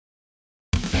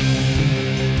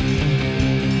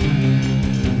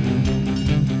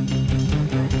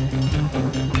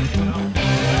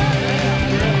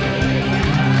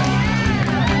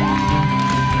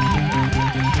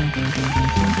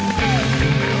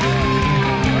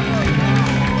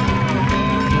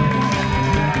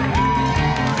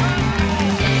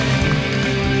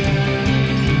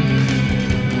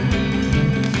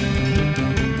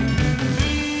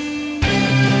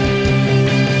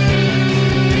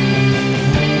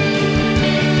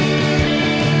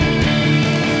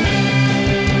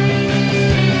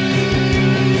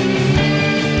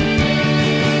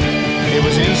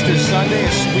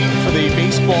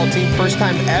First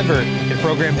time ever in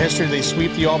program history they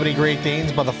sweep the Albany Great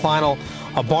Danes by the final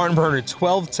a barn burner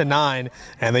 12-9,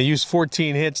 and they used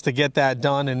 14 hits to get that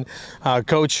done. And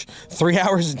Coach, 3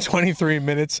 hours and 23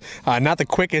 minutes, not the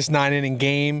quickest 9-inning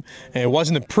game, and it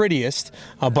wasn't the prettiest,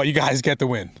 but you guys get the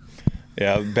win.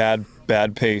 Yeah,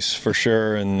 bad pace for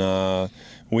sure, and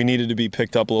we needed to be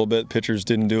picked up a little bit. Pitchers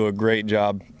didn't do a great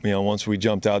job. Once we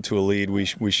jumped out to a lead,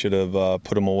 we should have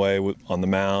put them away on the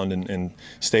mound and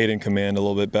stayed in command a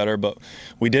little bit better, but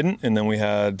we didn't. And then we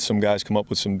had some guys come up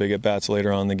with some big at-bats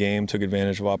later on in the game, took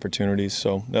advantage of opportunities,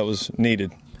 so that was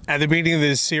needed. At the beginning of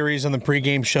this series on the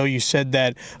pregame show, you said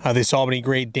that this Albany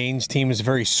Great Danes team is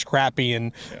very scrappy,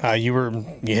 and you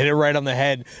hit it right on the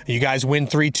head. You guys win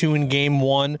 3-2 in game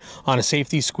one on a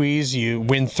safety squeeze. You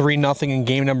win 3-0 in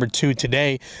game number 2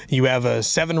 today. You have a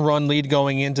 7-run lead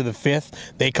going into the 5th.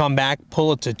 They come back,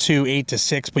 pull it to 2,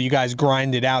 8-6, but you guys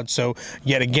grind it out. So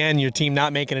yet again, your team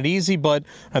not making it easy, but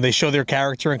they show their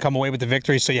character and come away with the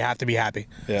victory. So you have to be happy.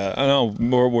 Yeah, I know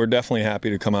we're definitely happy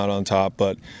to come out on top,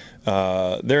 but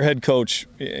their head coach,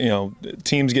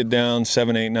 teams get down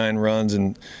 7, 8, 9 runs,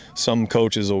 and some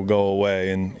coaches will go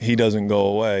away, and he doesn't go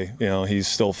away. He's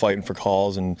still fighting for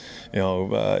calls, and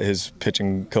his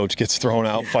pitching coach gets thrown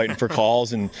out fighting for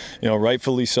calls, and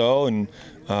rightfully so. And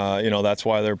that's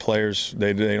why their players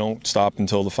they don't stop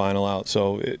until the final out.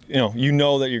 So that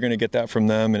you're going to get that from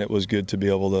them, and it was good to be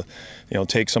able to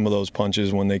take some of those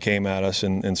punches when they came at us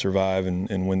and survive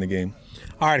and win the game.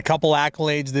 All right, a couple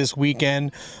accolades this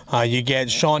weekend. You get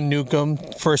Sean Newcomb,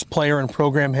 first player in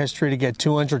program history to get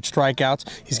 200 strikeouts.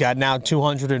 He's got now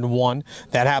 201.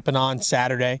 That happened on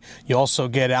Saturday. You also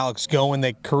get Alex Goen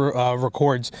that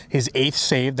records his 8th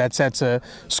save. That sets a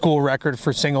school record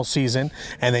for single season.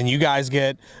 And then you guys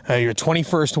get your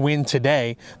 21st win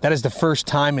today. That is the first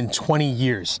time in 20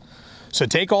 years. So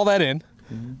take all that in,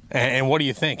 and what do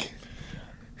you think?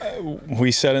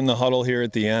 We said in the huddle here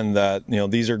at the end that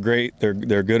these are great. They're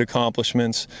good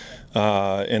accomplishments,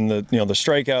 and the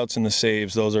strikeouts and the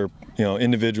saves, those are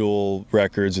individual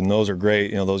records, and those are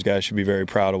great. Those guys should be very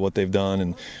proud of what they've done,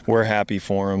 and we're happy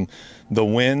for them. The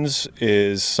wins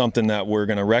is something that we're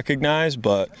going to recognize,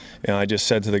 but I just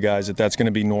said to the guys that that's going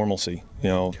to be normalcy.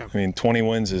 I mean, 20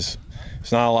 wins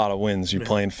it's not a lot of wins. You're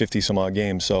playing 50-some-odd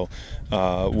games, so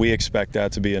we expect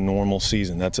that to be a normal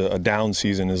season. That's a down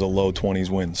season is a low 20s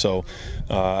win. So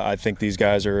I think these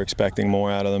guys are expecting more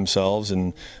out of themselves,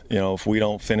 and if we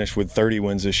don't finish with 30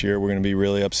 wins this year, we're going to be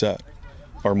really upset.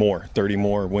 Or more, 30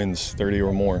 more wins, 30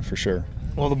 or more for sure.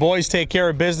 Well, the boys take care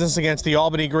of business against the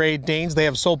Albany Great Danes. They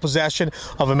have sole possession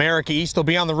of America East. They'll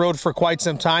be on the road for quite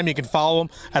some time. You can follow them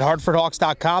at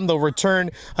HartfordHawks.com. They'll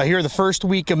return here the first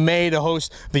week of May to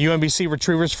host the UMBC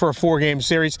Retrievers for a 4-game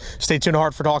series. Stay tuned to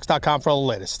HartfordHawks.com for all the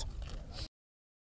latest.